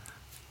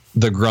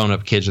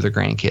grown-up kids or the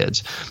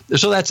grandkids.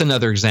 So that's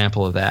another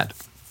example of that.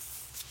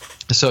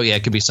 So, yeah,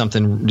 it could be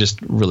something just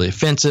really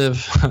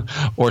offensive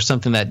or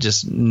something that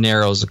just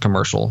narrows a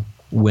commercial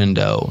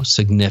window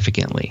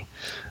significantly.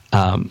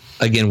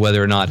 Again,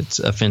 whether or not it's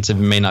offensive,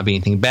 it may not be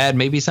anything bad.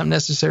 Maybe something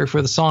necessary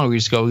for the song. We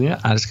just go,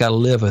 I just got to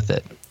live with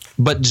it.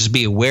 But just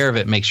be aware of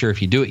it. Make sure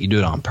if you do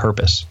it on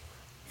purpose.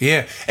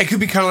 Yeah. It could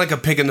be kind of like a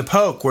pig in the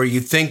poke where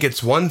you think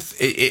it's one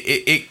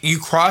you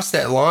cross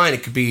that line.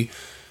 It could be,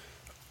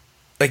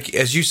 like,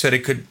 as you said,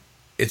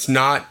 it's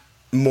not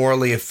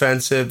morally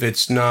offensive,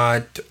 it's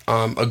not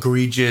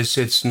egregious,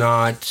 it's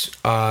not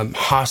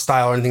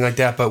hostile or anything like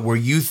that, but where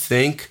you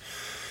think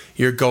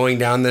you're going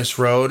down this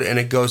road and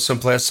it goes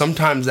someplace,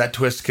 sometimes that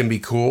twist can be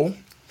cool.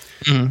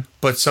 Mm-hmm.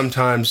 But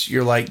sometimes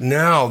you're like,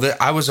 no,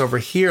 that I was over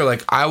here,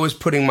 like I was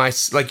putting you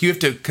have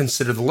to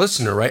consider the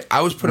listener, right? I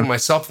was putting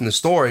myself in the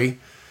story,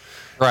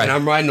 right? And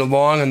I'm riding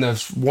along on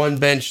this one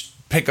bench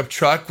pickup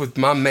truck with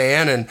my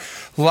man, and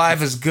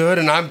life is good,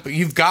 and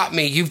you've got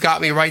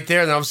me right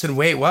there. And all of a sudden,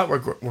 wait, what? We're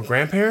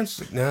grandparents?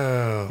 Like,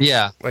 no.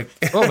 Yeah. Like,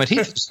 oh, my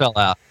teeth just fell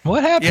out.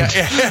 What happened?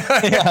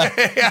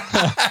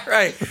 Yeah.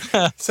 Right.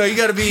 So you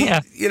got to be,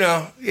 I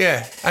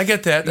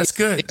get that. That's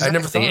good. Exactly. I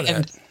never thought of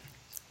that.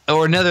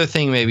 Or another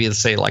thing, maybe let's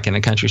say like in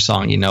a country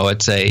song,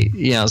 it's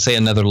say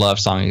another love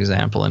song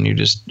example, and you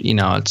just,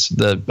 it's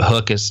the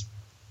hook is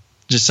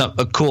just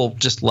a cool,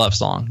 just love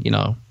song,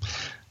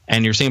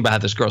 and you're singing about how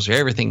this girl's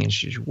everything and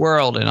she's your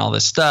world and all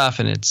this stuff,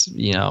 and it's,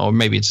 or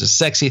maybe it's a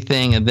sexy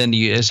thing, and then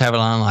you just have it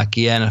on like,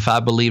 yeah, and if I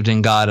believed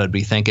in God, I'd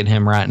be thanking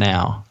him right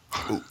now.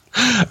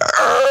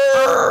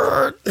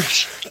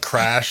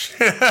 Crash.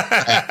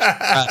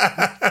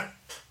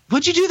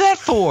 What'd you do that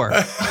for?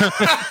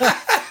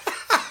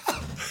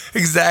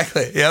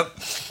 Exactly. Yep.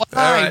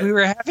 Why? Right. We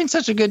were having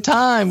such a good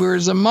time. There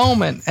was a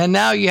moment, and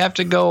now you have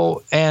to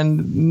go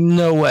and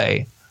no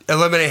way.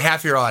 Eliminate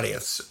half your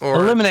audience, or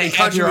eliminate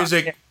half your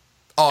music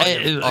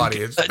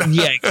audience.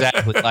 Yeah,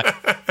 exactly. Like,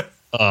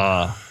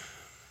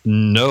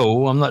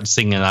 no, I'm not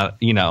singing that.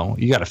 You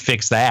got to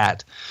fix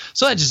that.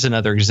 So that's just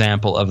another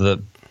example of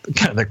the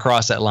kind of the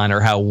cross that line, or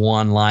how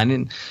one line.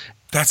 And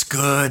that's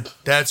good.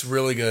 That's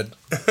really good.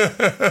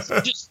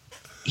 Just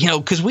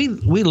because we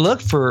look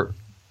for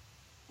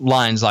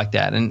lines like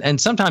that,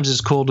 and sometimes it's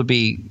cool to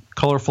be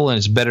colorful, and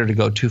it's better to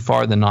go too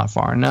far than not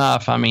far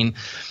enough. I mean,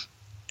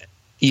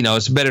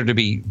 it's better to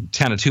be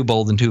kind of too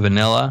bold than too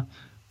vanilla,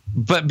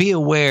 but be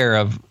aware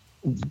of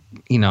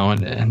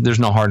and there's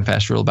no hard and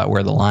fast rule about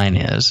where the line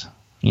is.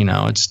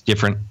 It's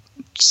different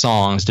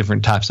songs,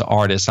 different types of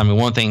artists. I mean,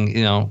 one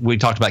thing, we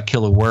talked about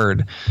Kill a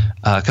Word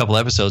a couple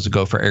episodes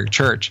ago for Eric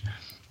Church.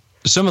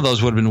 Some of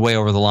those would have been way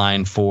over the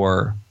line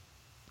for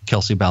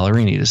Kelsey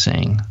Ballerini to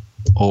sing,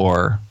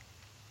 or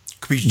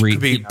could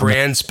be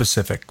brand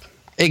specific.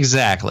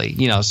 Exactly.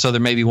 So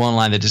there may be one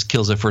line that just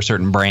kills it for a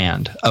certain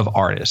brand of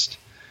artist.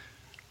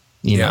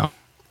 Know.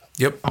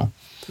 Yep.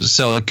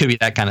 So it could be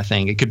that kind of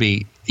thing. It could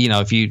be,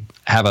 if you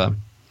have again,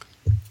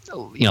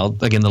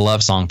 the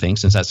love song thing,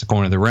 since that's the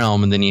corner of the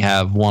realm, and then you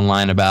have one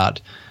line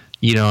about,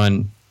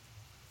 and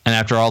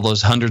after all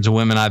those hundreds of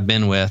women I've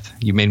been with,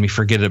 you made me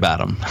forget about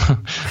them.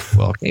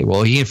 Well, okay.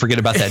 Well, you can forget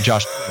about that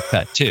Josh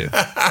cut too.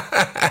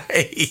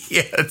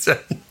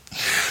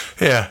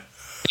 Yeah.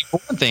 For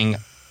one thing,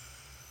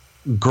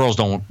 girls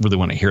don't really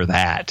want to hear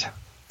that.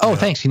 Oh,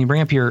 thanks. Can you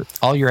bring up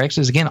all your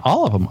exes again?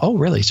 All of them. Oh,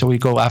 really? So we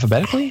go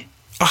alphabetically?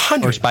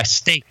 100. Or it's by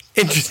state?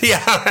 Interesting.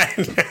 Yeah. Right.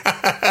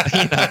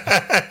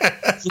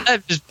 So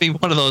that'd just be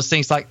one of those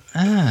things like,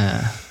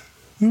 No.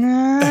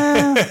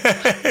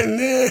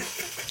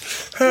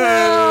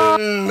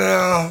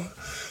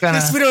 At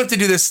least we don't have to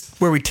do this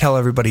where we tell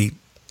everybody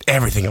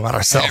everything about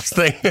ourselves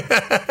thing.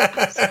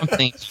 Some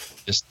things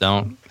you just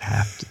don't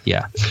have to.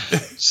 Yeah.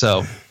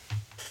 So,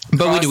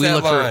 but we do. We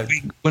look for,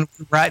 when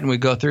we write and we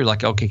go through,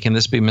 like, okay, can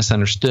this be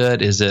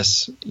misunderstood? Is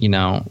this,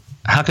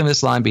 how can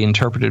this line be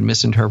interpreted,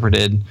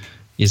 misinterpreted?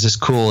 Is this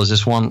cool? Is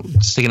this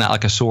one sticking out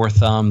like a sore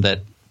thumb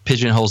that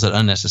pigeonholes it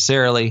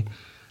unnecessarily?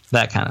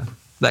 That kind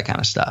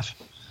of stuff.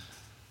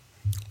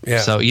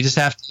 Yeah. So you just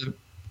have to,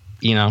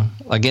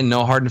 again,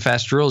 no hard and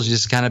fast rules. You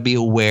just kind of be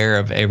aware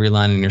of every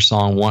line in your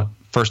song.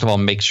 First of all,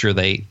 make sure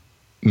they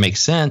make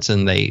sense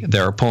and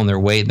they're pulling their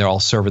weight and they're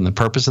all serving the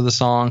purpose of the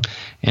song.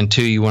 And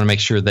two, you want to make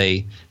sure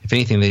if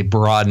anything, they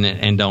broaden it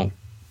and don't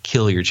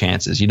kill your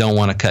chances. You don't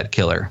want to cut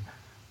killer.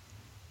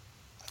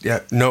 Yeah.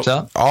 No.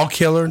 All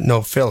killer,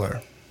 no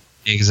filler.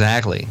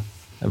 Exactly.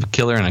 A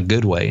killer in a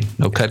good way.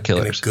 No cut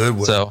killers. In a good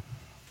way. So,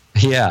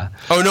 yeah.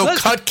 Oh, no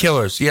cut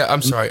killers. Yeah,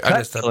 I'm sorry. I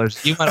missed that.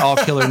 Killers. You want all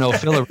killer, no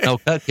filler, no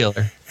cut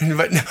killer.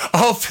 But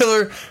all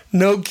killer,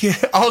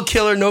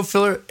 no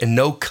filler, and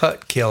no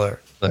cut killer.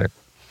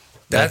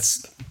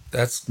 That's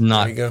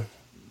not. There you go.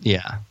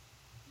 Yeah.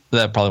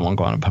 That probably won't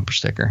go on a bumper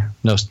sticker.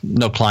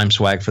 No climb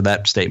swag for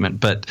that statement.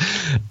 But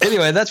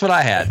anyway, that's what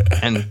I had.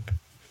 And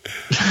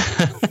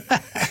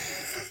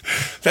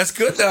that's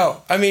good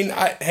though. I mean,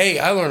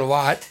 I learned a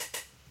lot.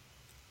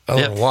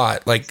 A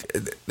lot. Like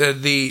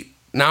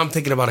now I'm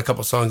thinking about a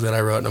couple songs that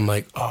I wrote, and I'm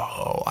like,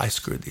 oh, I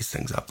screwed these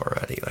things up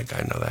already. Like I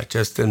know that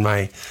just in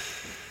my.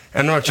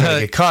 I'm not trying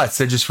to get cuts;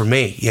 they're just for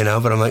me,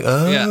 But I'm like,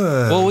 oh, yeah.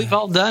 Well, we've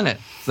all done it.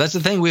 That's the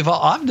thing.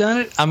 I've done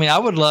it. I mean, I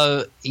would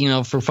love,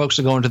 for folks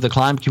to go into the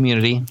Climb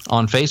community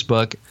on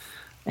Facebook,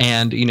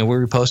 and we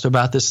repost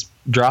about this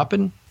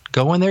dropping.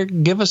 Go in there,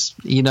 give us,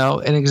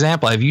 an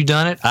example. Have you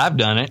done it? I've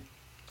done it.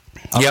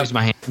 I'll raise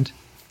my hand.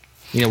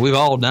 We've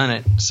all done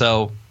it.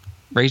 So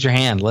raise your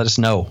hand. Let us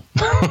know.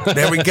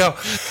 There we go.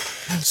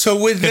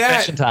 So with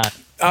Confession that,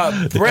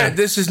 time. Brent,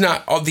 this is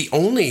not the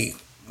only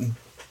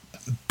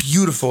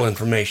beautiful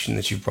information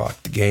that you brought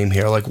to the game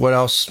here. Like what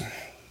else do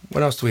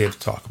we have to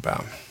talk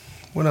about?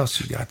 What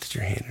else you got that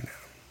you're handing out?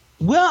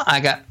 Well, I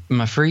got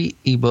my free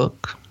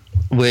ebook,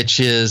 which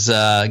is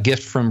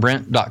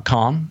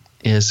giftfrombrent.com.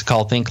 Is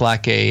called Think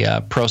Like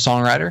a Pro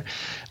Songwriter.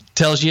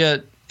 Tells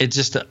you, it's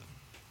just a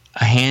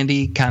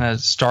handy kind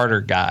of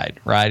starter guide,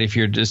 right? If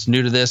you're just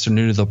new to this or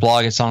new to the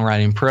blog at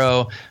Songwriting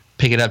Pro,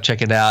 pick it up,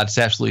 check it out. It's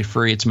absolutely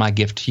free. It's my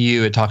gift to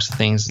you. It talks to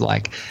things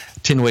like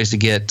 10 ways to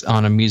get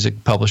on a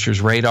music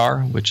publisher's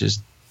radar, which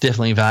is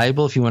definitely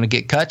valuable. If you want to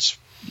get cuts,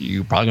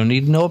 you're probably going to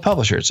need to know a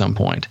publisher at some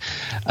point.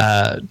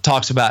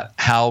 Talks about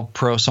how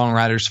pro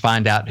songwriters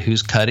find out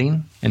who's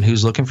cutting and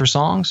who's looking for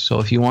songs. So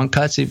if you want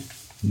cuts,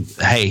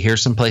 hey,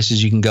 here's some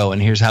places you can go,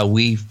 and here's how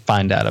we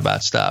find out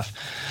about stuff,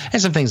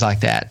 and some things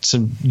like that.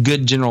 Some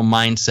good general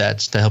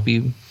mindsets to help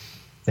you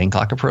think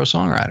like a pro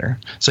songwriter.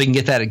 So you can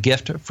get that at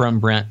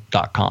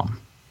giftfrombrent.com.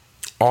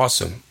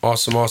 Awesome. Well,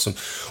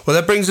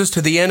 that brings us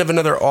to the end of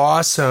another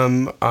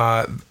awesome,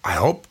 I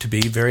hope to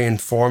be very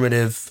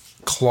informative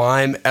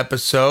Climb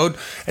episode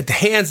at the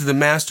hands of the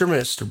master,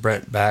 Mr.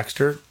 Brent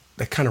Baxter.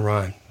 That kind of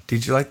rhymed.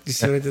 Did you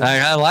see what I did?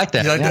 I like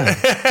that.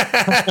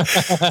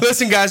 That?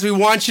 Listen, guys, we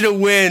want you to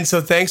win. So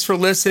thanks for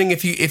listening.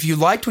 If you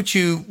liked what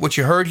you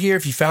heard here,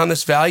 if you found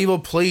this valuable,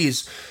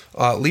 please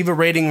leave a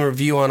rating and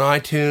review on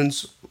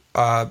iTunes.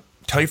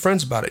 Tell your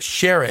friends about it.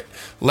 Share it.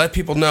 Let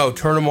people know.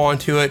 Turn them on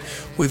to it.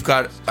 We've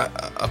got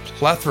a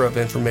plethora of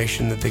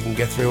information that they can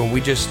get through. And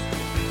we just,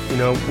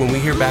 when we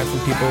hear back from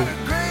people,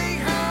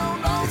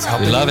 it's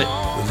helping. We love it.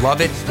 We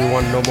love it. We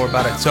want to know more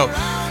about it. So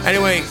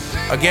anyway,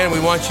 again, we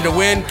want you to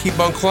win. Keep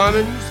on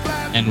climbing.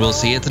 And we'll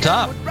see you at the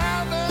top.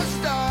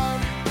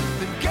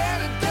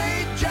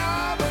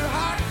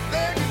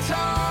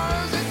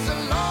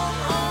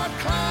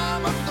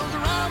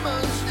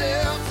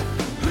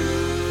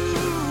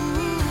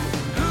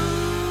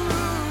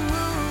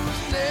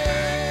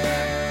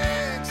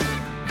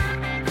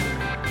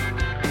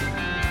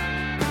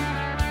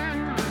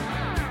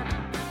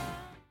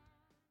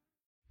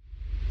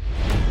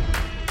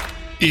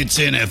 It's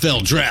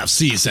NFL draft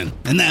season,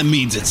 and that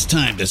means it's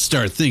time to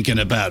start thinking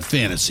about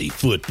fantasy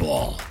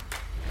football.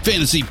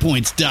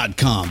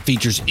 FantasyPoints.com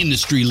features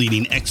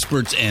industry-leading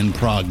experts and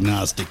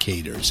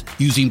prognosticators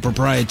using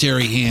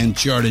proprietary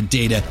hand-charted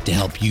data to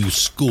help you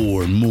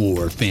score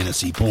more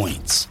fantasy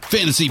points.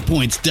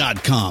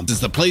 FantasyPoints.com is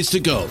the place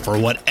to go for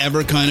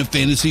whatever kind of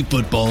fantasy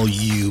football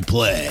you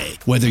play.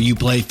 Whether you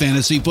play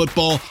fantasy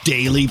football,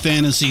 daily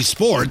fantasy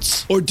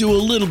sports, or do a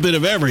little bit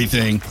of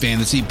everything,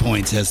 Fantasy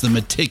Points has the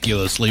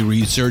meticulously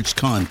researched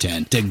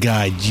content to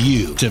guide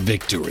you to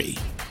victory.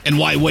 And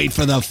why wait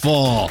for the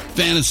fall?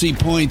 Fantasy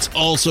Points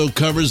also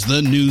covers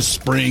the new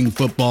spring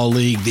football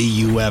league,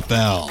 the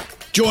UFL.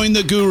 Join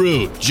the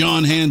guru,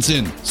 John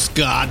Hansen,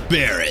 Scott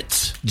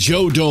Barrett,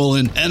 Joe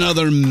Dolan, and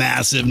other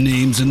massive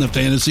names in the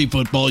fantasy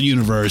football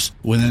universe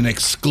with an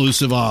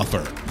exclusive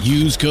offer.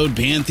 Use code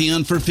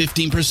Pantheon for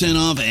 15%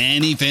 off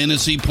any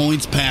Fantasy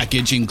Points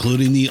package,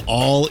 including the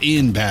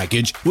all-in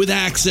package, with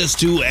access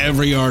to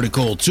every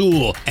article,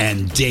 tool,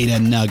 and data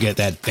nugget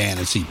that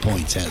Fantasy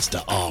Points has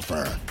to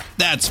offer.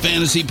 That's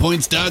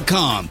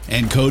FantasyPoints.com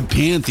and code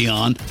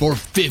Pantheon for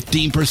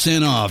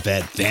 15% off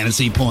at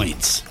Fantasy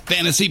Points.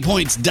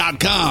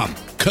 FantasyPoints.com,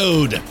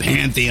 code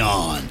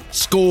Pantheon.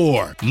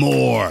 Score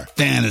more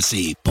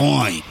fantasy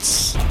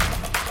points.